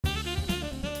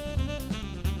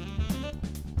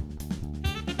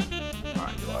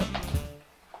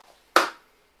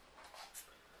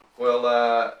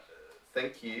Well,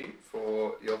 thank you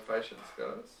for your patience,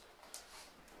 guys.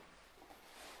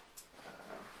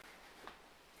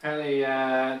 Apparently,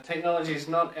 technology is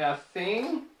not our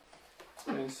thing. It's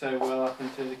doing so well up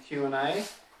into the Q&A.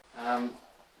 I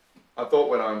thought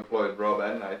when I employed Rob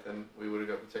and Nathan, we would have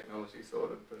got the technology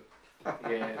sorted, but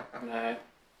yeah, no,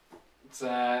 it's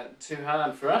too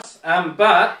hard for us.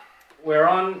 But we're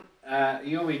on.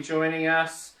 You'll be joining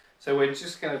us, so we're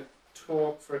just going to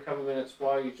talk for a couple of minutes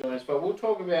while you join us. But we'll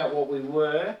talk about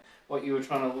what you were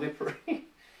trying to lip read.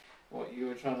 What you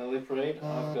were trying to lip read.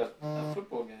 I've got a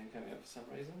football game coming up for some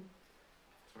reason.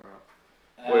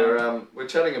 That's all right. We're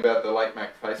chatting about the Lake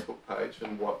Mac Facebook page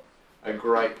and what a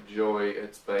great joy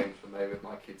it's been for me with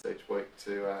my kids each week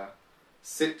to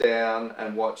sit down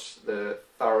and watch the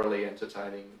thoroughly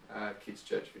entertaining kids'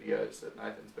 church videos that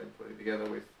Nathan's been putting together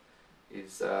with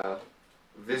his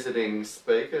visiting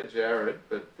speaker, Jared.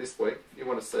 But this week, if you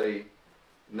want to see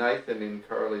Nathan in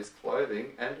Coralie's clothing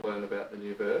and learn about the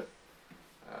new birth,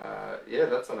 yeah,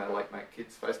 that's on our Lake Mac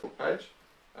Kids Facebook page.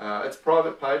 It's a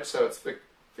private page, so it's for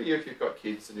you if you've got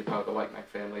kids and you're part of the Lake Mac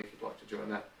family, if you'd like to join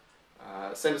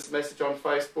that. Send us a message on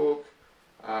Facebook,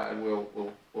 and we'll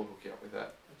hook you up with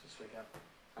that.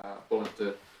 We'll have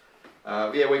to,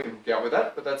 yeah, we can hook you up with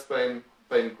that. But that's been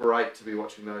great to be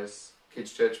watching those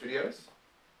kids' church videos.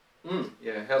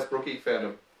 Yeah, how's Brookie found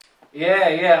them?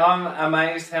 Yeah, I'm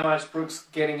amazed how much Brooke's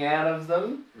getting out of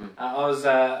them.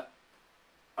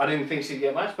 I didn't think she'd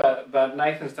get much, but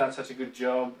Nathan's done such a good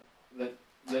job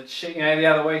that she, the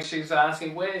other week she was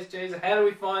asking, "Where's Jesus? How do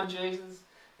we find Jesus?"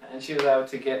 And she was able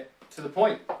to get to the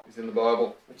point. He's in the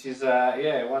Bible, which is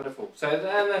yeah, wonderful. So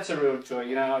and that's a real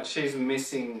joy. She's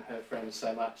missing her friends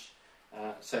so much,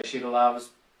 so she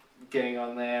loves getting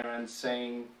on there and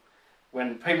seeing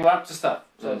when people are up to stuff.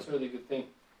 So it's a really good thing.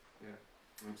 Yeah,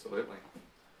 absolutely.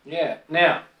 Yeah.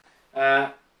 Now,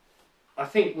 I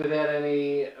think without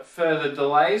any further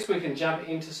delays, we can jump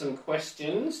into some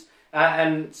questions.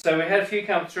 And so we had a few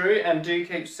come through, and do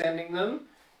keep sending them.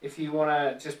 If you want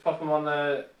to just pop them on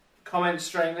the comment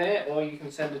stream there, or you can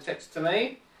send a text to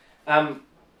me. So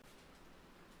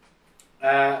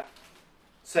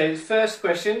the first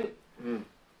question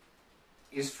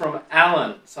is from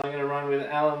Alan. So I'm going to run with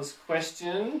Alan's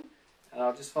question, and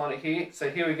I'll just find it here. So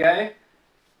here we go.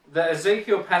 The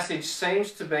Ezekiel passage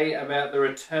seems to be about the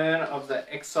return of the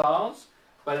exiles,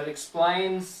 but it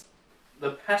explains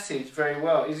the passage very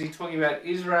well. Is he talking about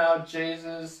Israel,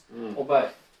 Jesus, or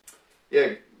both?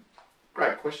 Yeah,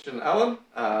 great question, Alan.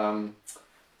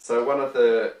 So one of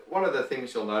the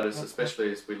things you'll notice,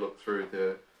 especially as we look through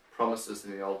the promises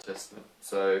in the Old Testament.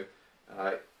 So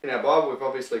in our Bible, we've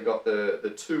obviously got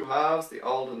the two halves, the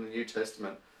Old and the New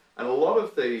Testament. And a lot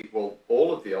of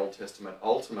all of the Old Testament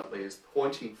ultimately is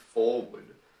pointing forward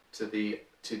to the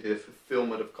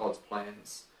fulfillment of God's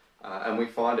plans. And we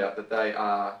find out that they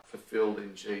are fulfilled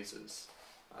in Jesus,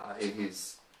 in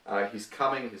his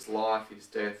coming, his life, his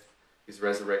death, his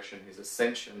resurrection, his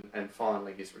ascension, and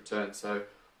finally his return. So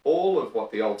all of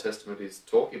what the Old Testament is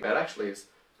talking about actually is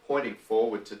pointing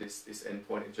forward to this end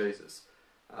point in Jesus.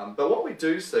 But what we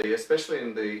do see, especially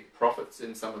in the prophets,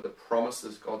 in some of the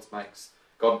promises God makes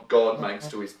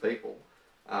to his people,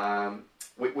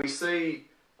 we see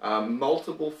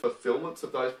multiple fulfillments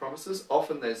of those promises.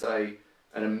 Often there's an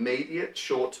immediate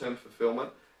short-term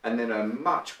fulfillment and then a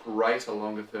much greater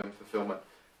longer-term fulfillment.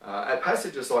 At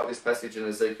passages like this passage in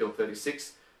Ezekiel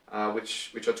 36,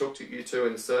 which I talked to you to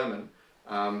in the sermon,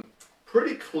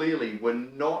 pretty clearly were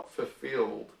not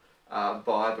fulfilled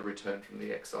by the return from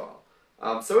the exile.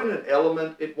 So in an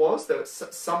element it was,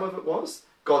 some of it was.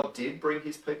 God did bring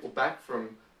his people back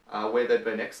from where they'd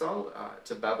been exiled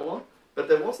to Babylon, but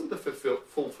there wasn't the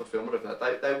full fulfillment of that.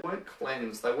 They weren't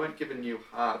cleansed, they weren't given new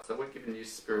hearts, they weren't given new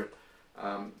spirit.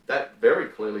 That very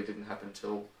clearly didn't happen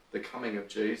until the coming of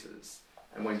Jesus,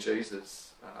 and when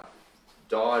Jesus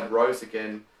died, rose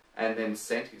again, and then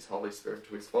sent his Holy Spirit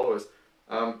to his followers.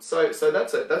 So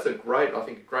that's a great, I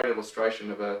think, a great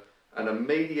illustration of an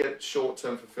immediate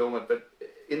short-term fulfillment, but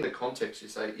in the context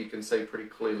you can see pretty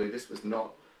clearly this was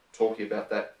not talking about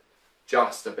that,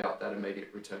 just about that immediate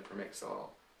return from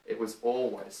exile. It was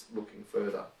always looking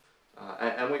further.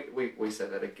 And we say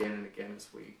that again and again as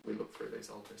we look through these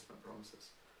Old Testament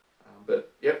promises.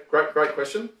 But yep, great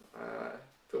question.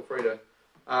 Feel free to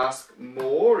ask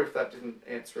more if that didn't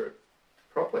answer it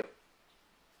properly.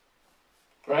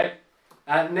 Great.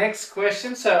 Next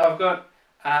question. So I've got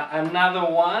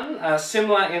another one,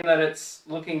 similar in that it's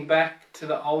looking back to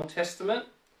the Old Testament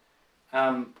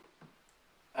and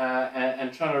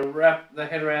trying to wrap the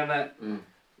head around that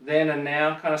then and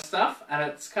now kind of stuff. And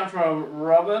it's come from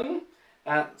Robin.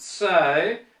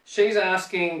 So she's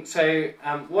asking, so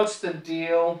what's the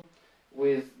deal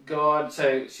with God?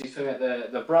 So she's talking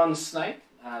about the bronze snake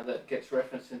that gets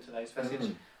referenced in today's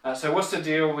passage. So what's the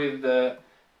deal with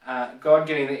God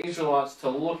getting the Israelites to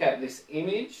look at this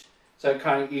image? So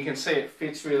kind of, you can see it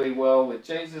fits really well with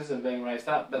Jesus and being raised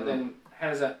up, but then how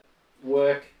does that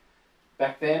work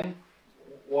back then?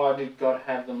 Why did God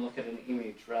have them look at an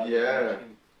image rather than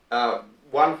him?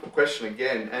 Wonderful question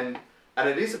again, and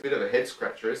it is a bit of a head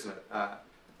scratcher, isn't it?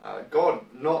 God,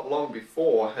 not long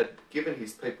before, had given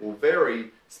his people very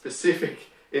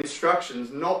specific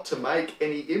instructions not to make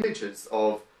any images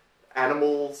of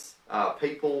animals,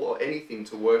 people, or anything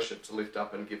to worship, to lift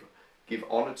up and give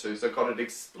honour to. So God had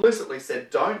explicitly said,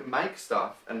 don't make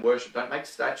stuff and worship. Don't make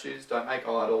statues. Don't make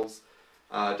idols.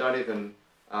 Don't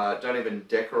even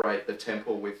decorate the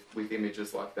temple with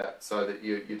images like that, so that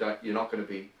you're not going to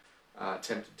be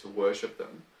tempted to worship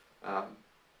them.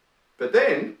 But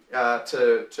then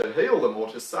to heal them or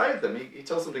to save them, he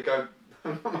tells them to go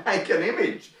make an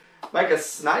image, make a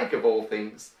snake of all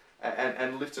things,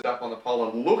 and lift it up on the pole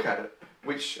and look at it,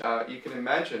 which you can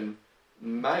imagine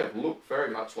may have looked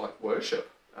very much like worship.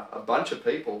 A bunch of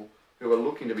people who are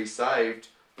looking to be saved,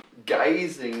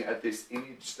 gazing at this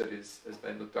image that has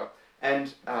been looked up.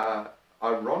 And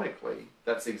ironically,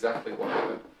 that's exactly what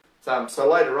happened. So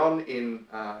later on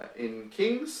in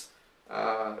Kings,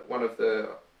 one of the,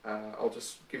 I'll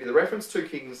just give you the reference, 2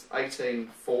 Kings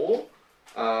 18:4.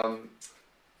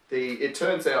 It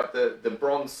turns out the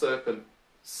bronze serpent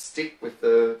stick with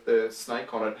the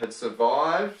snake on it had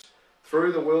survived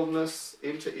through the wilderness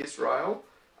into Israel,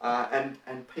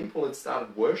 and people had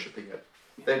started worshipping it.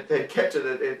 They'd kept it.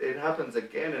 It happens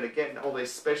again and again. All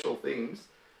these special things.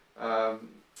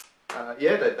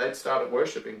 They'd started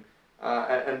worshipping,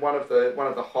 and one of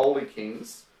the holy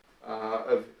kings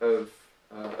of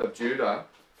Judah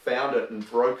found it and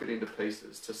broke it into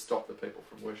pieces to stop the people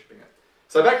from worshipping it.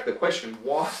 So back to the question: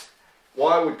 why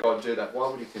would God do that? Why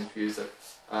would he confuse it?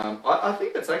 I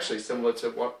think it's actually similar to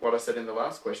what I said in the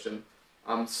last question.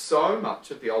 So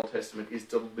much of the Old Testament is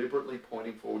deliberately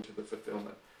pointing forward to the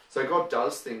fulfillment. So God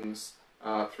does things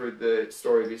through the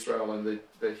story of Israel and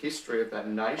the history of that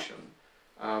nation,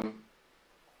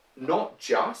 not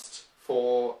just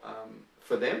for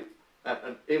them.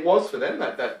 And it was for them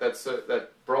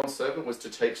that bronze serpent was to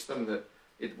teach them that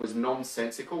it was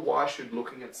nonsensical. Why should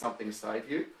looking at something save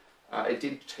you? It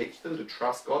did teach them to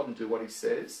trust God and do what he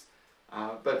says.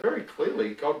 But very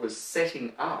clearly, God was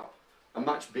setting up a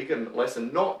much bigger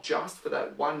lesson, not just for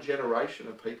that one generation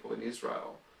of people in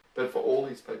Israel, but for all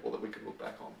his people that we could look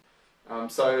back on.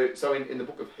 So in the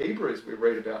book of Hebrews, we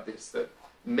read about this, that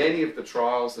many of the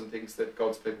trials and things that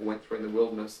God's people went through in the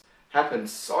wilderness happened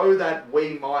so that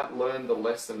we might learn the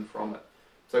lesson from it.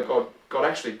 So God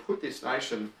actually put this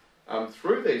nation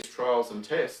through these trials and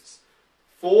tests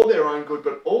for their own good,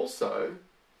 but also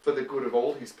for the good of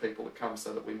all his people to come,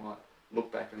 so that we might look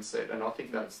back and see it. And I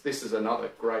think this is another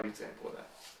great example of that.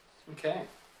 Okay.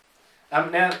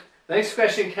 Now, the next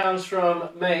question comes from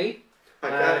me.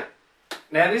 Okay.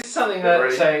 Now, this is something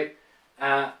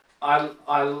that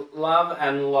I love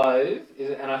and loathe,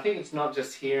 and I think it's not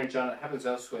just here in John, it happens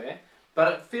elsewhere,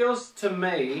 but it feels to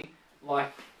me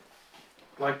like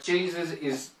Jesus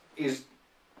is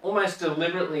almost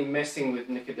deliberately messing with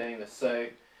Nicodemus. So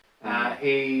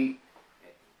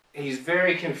he's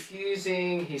very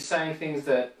confusing. He's saying things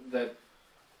that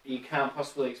you can't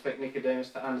possibly expect Nicodemus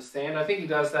to understand. I think he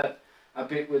does that a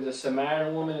bit with the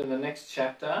Samaritan woman in the next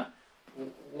chapter.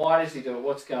 Why does he do it?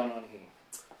 What's going on here?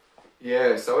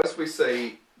 Yeah, so as we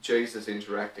see Jesus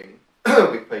interacting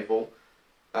with people,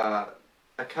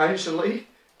 occasionally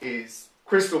he's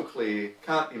crystal clear,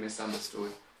 can't be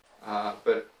misunderstood,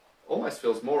 but almost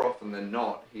feels more often than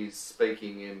not he's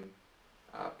speaking in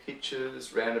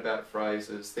pictures, roundabout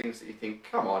phrases, things that you think,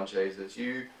 come on Jesus,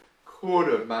 you could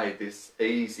have made this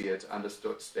easier to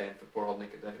understand for poor old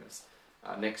Nicodemus.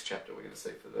 Next chapter we're going to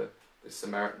see for the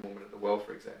Samaritan woman at the well,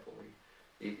 for example.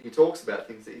 He talks about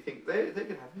things that you think they're going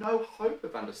to have no hope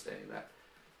of understanding that.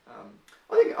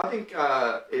 I think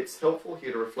it's helpful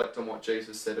here to reflect on what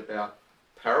Jesus said about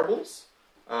parables.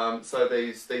 So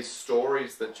these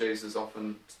stories that Jesus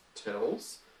often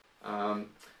tells.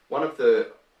 One of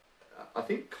the I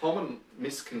think common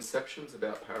misconceptions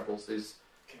about parables is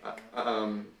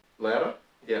louder.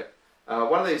 Yeah.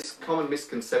 One of these common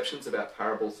misconceptions about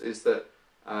parables is that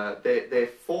they're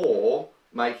for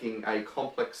making a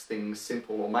complex thing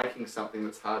simple, or making something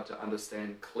that's hard to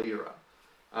understand clearer.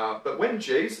 But when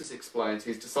Jesus explains,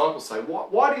 his disciples say,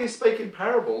 "Why do you speak in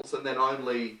parables and then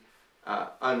only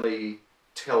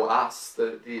tell us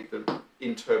the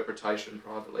interpretation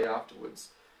privately afterwards?"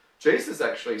 Jesus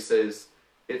actually says,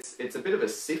 it's a bit of a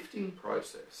sifting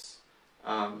process.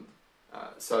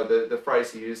 So the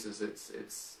phrase he uses,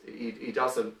 he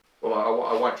doesn't, well,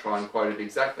 I won't try and quote it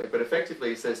exactly, but effectively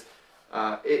he says,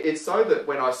 it's so that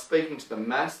when I'm speaking to the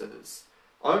masses,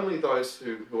 only those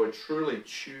who are truly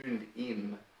tuned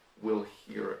in will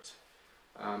hear it.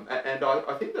 And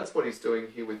I think that's what he's doing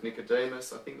here with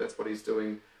Nicodemus. I think that's what he's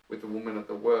doing with the woman at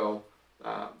the well.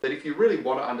 That if you really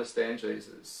want to understand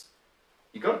Jesus,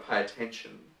 you've got to pay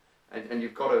attention, and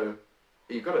you've got to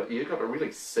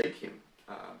really seek him.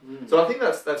 So I think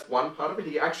that's one part of it.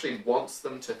 He actually wants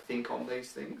them to think on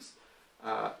these things,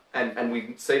 and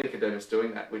we see Nicodemus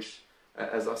doing that, which,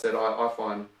 as I said, I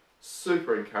find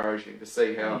super encouraging to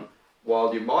see how,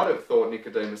 while you might have thought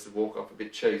Nicodemus would walk off a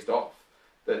bit cheesed off,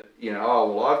 that,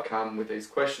 oh, well, I've come with these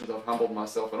questions, I've humbled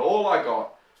myself, and all I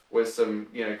got was some,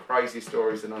 crazy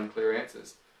stories and unclear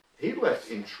answers. He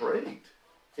left intrigued.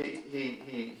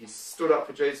 He stood up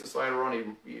for Jesus later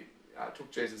on. He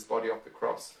took Jesus' body off the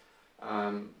cross.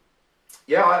 I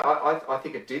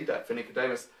think it did that for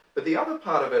Nicodemus. But the other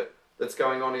part of it that's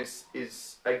going on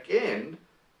is again,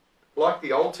 like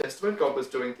the Old Testament, God was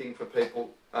doing things for people,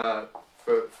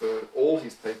 for all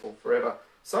his people forever.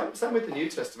 Same with the New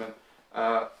Testament.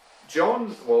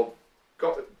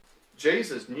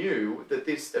 Jesus knew that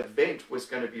this event was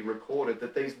going to be recorded,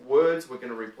 that these words were going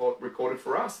to be recorded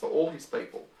for us, for all his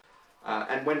people.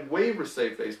 And when we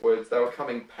received these words, they were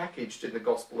coming packaged in the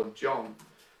Gospel of John.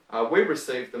 We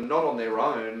received them not on their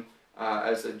own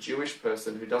as a Jewish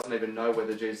person who doesn't even know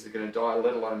whether Jesus is going to die,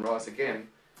 let alone rise again.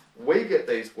 We get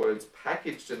these words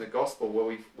packaged in the Gospel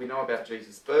where we know about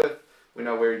Jesus' birth, we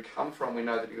know where he'd come from, we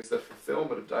know that he was the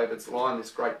fulfillment of David's line,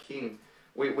 this great king.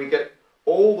 We get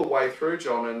all the way through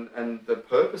John and the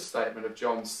purpose statement of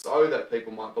John so that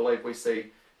people might believe. We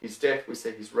see his death, we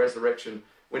see his resurrection.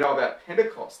 We know about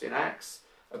Pentecost in Acts,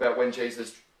 about when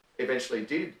Jesus eventually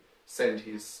did send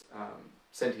his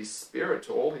Spirit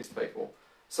to all his people.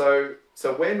 So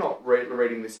we're not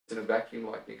reading this in a vacuum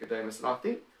like Nicodemus. And I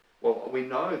think, well, we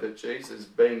know that Jesus,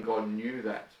 being God, knew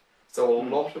that. So a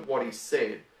lot of what he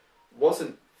said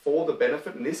wasn't for the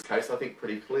benefit. In this case, I think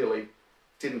pretty clearly,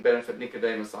 didn't benefit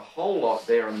Nicodemus a whole lot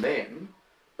there and then,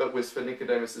 but was for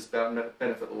Nicodemus'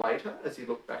 benefit later as he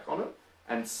looked back on it,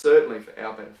 and certainly for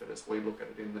our benefit as we look at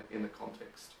it in the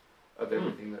context of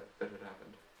everything that had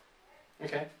happened.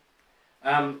 Okay.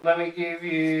 Let me give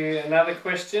you another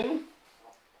question.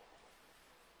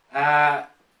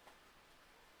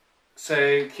 So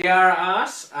Kiara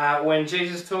asks, when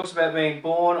Jesus talks about being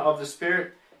born of the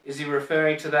Spirit, is he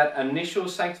referring to that initial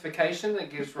sanctification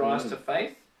that gives rise to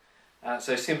faith?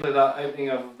 So simply the opening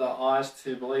of the eyes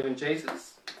to believe in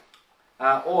Jesus?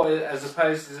 Or as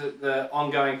opposed to the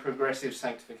ongoing progressive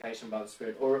sanctification by the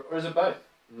Spirit? Or is it both?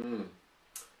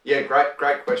 Yeah,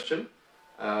 great question.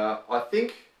 I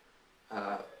think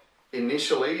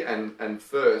initially and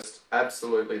first,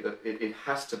 absolutely, that it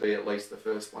has to be at least the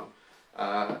first one.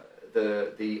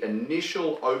 The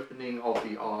initial opening of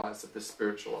the eyes, of the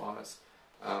spiritual eyes.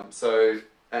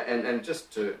 And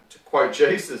just to quote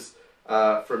Jesus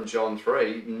from John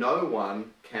 3, no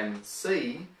one can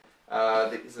see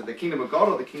the kingdom of God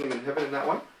or the kingdom in heaven in that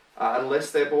one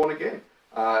unless they're born again.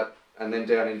 And then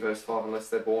down in verse 5, unless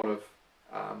they're born of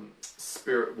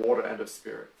spirit, water, and of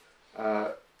spirit.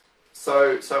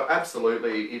 So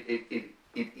absolutely,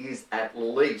 it is at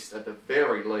the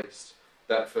very least,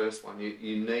 that first one.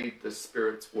 You need the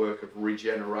Spirit's work of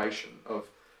regeneration, of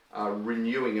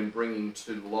renewing and bringing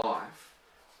to life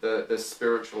the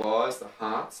spiritual eyes, the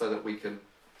heart, so that we can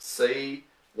see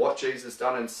what Jesus has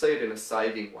done and see it in a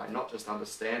saving way, not just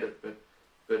understand it,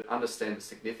 but understand the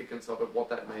significance of it, what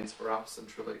that means for us, and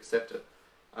truly accept it.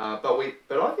 But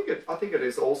I think it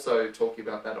is also talking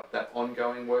about that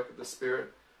ongoing work of the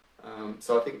Spirit.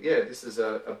 So I think, this is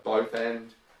a both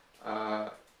and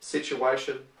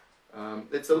situation.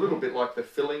 It's a little bit like the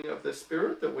filling of the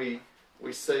Spirit that we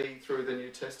see through the New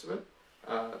Testament.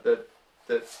 That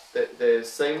there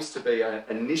seems to be an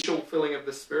initial filling of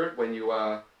the Spirit when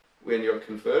you're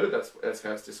converted. That's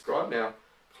how it's described. Now,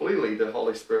 clearly the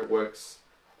Holy Spirit works,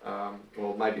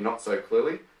 well, maybe not so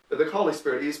clearly, but the Holy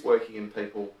Spirit is working in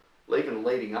people even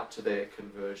leading up to their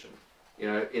conversion.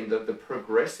 In the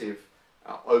progressive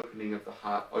opening of the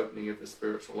heart, opening of the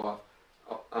spiritual life,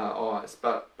 eyes.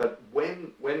 But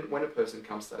when a person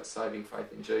comes to that saving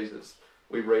faith in Jesus,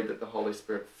 we read that the Holy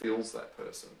Spirit fills that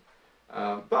person.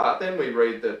 But then we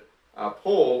read that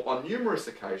Paul, on numerous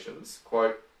occasions,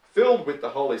 quote, filled with the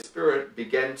Holy Spirit,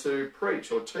 began to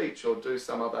preach or teach or do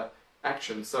some other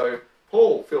action. So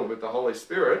Paul, filled with the Holy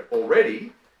Spirit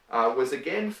already, was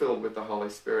again filled with the Holy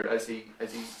Spirit as he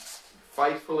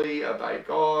faithfully obeyed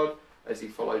God, as he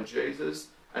followed Jesus.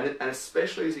 and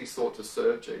especially as he sought to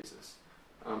serve Jesus.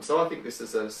 So I think this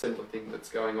is a similar thing that's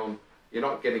going on. You're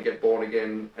not going to get born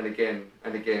again and again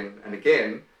and again and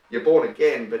again. You're born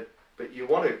again, but you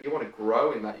want to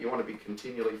grow in that. You want to be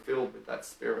continually filled with that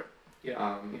Spirit.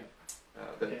 That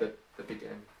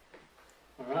began.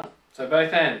 All right. So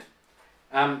both end.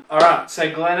 All right.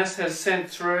 So Glennis has sent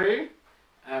through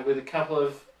with a couple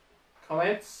of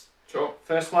comments. Sure.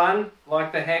 First one,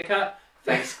 like the haircut.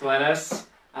 Thanks, Glennis.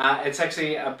 It's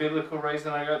actually a biblical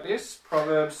reason I got this.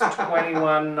 Proverbs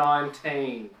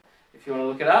 21:19. If you want to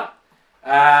look it up.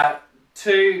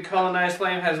 2, Colin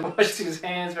Liam has washed his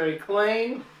hands very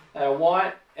clean.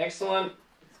 White, excellent.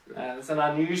 It's an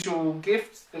unusual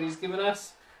gift that he's given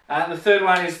us. And the third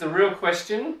one is the real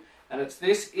question, and it's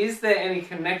this: is there any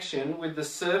connection with the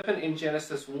serpent in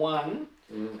Genesis 1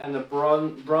 and the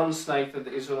bronze snake that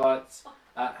the Israelites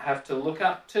have to look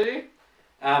up to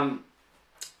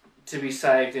be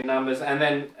saved in Numbers, and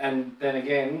then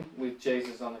again with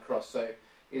Jesus on the cross? So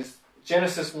is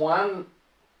Genesis 1, I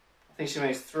think she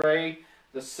means 3,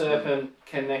 the serpent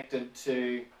connected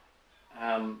to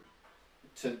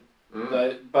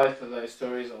both of those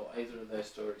stories, or either of those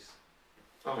stories?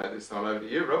 I'll hand this time over to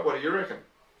you, Rob. What do you reckon?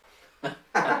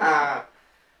 I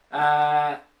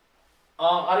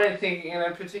don't think in a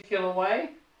particular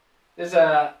way. There's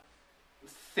a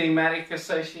thematic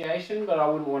association, but I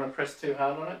wouldn't want to press too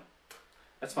hard on it.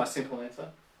 That's my simple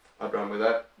answer. I'd run with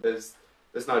that. There's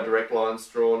no direct lines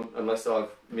drawn unless I've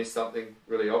missed something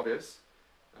really obvious.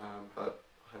 But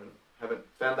I haven't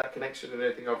found that connection in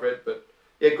anything I've read. But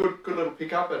yeah, good little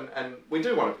pickup, and we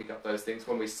do want to pick up those things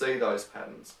when we see those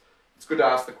patterns. It's good to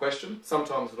ask the question.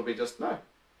 Sometimes it'll be just no.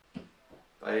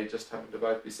 They just happen to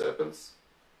both be serpents.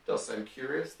 It does seem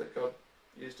curious that God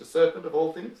used a serpent of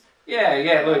all things.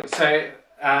 Yeah. Look, so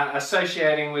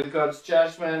associating with God's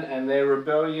judgment and their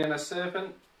rebellion, a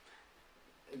serpent,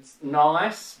 it's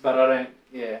nice, but I don't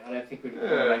think we'd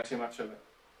make too much of it.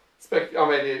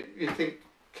 You think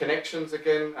connections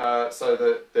again. So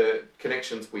the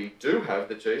connections we do have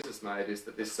that Jesus made is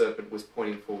that this serpent was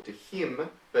pointing forward to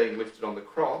him being lifted on the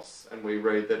cross, and we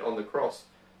read that on the cross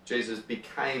Jesus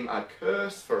became a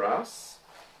curse for us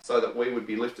so that we would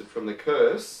be lifted from the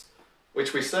curse,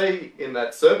 which we see in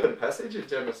that serpent passage in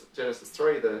Genesis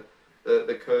 3, the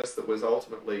curse that was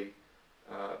ultimately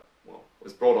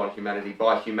was brought on humanity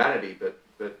by humanity, but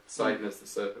Satan as the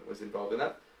serpent was involved in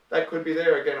that. That could be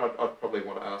there. Again, I'd probably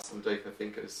want to ask some deeper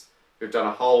thinkers who've done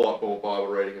a whole lot more Bible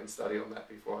reading and study on that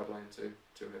before I'd land too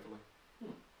heavily.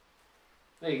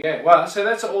 There you go. Well, so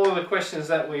that's all of the questions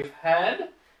that we've had,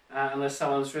 unless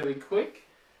someone's really quick.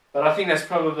 But I think that's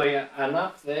probably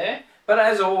enough there. But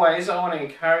as always, I want to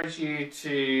encourage you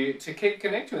to keep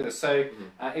connecting with us. So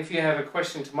if you have a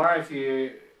question tomorrow, if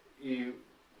you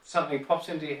something pops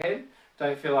into your head,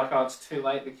 don't feel like, oh, it's too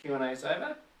late, the Q&A's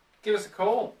over. Give us a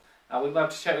call. We'd love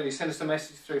to chat with you. Send us a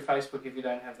message through Facebook if you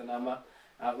don't have the number.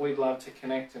 We'd love to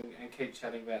connect and keep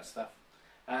chatting about stuff.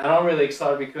 And I'm really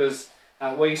excited because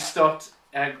we stopped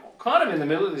kind of in the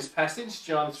middle of this passage,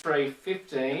 John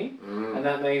 3:15, and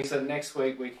that means that next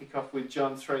week we kick off with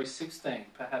John 3:16,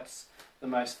 perhaps the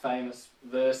most famous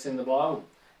verse in the Bible.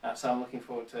 So I'm looking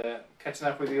forward to catching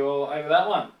up with you all over that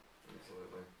one.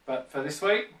 Absolutely. But for this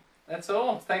week, that's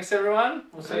all. Thanks everyone.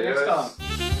 We'll see you next time.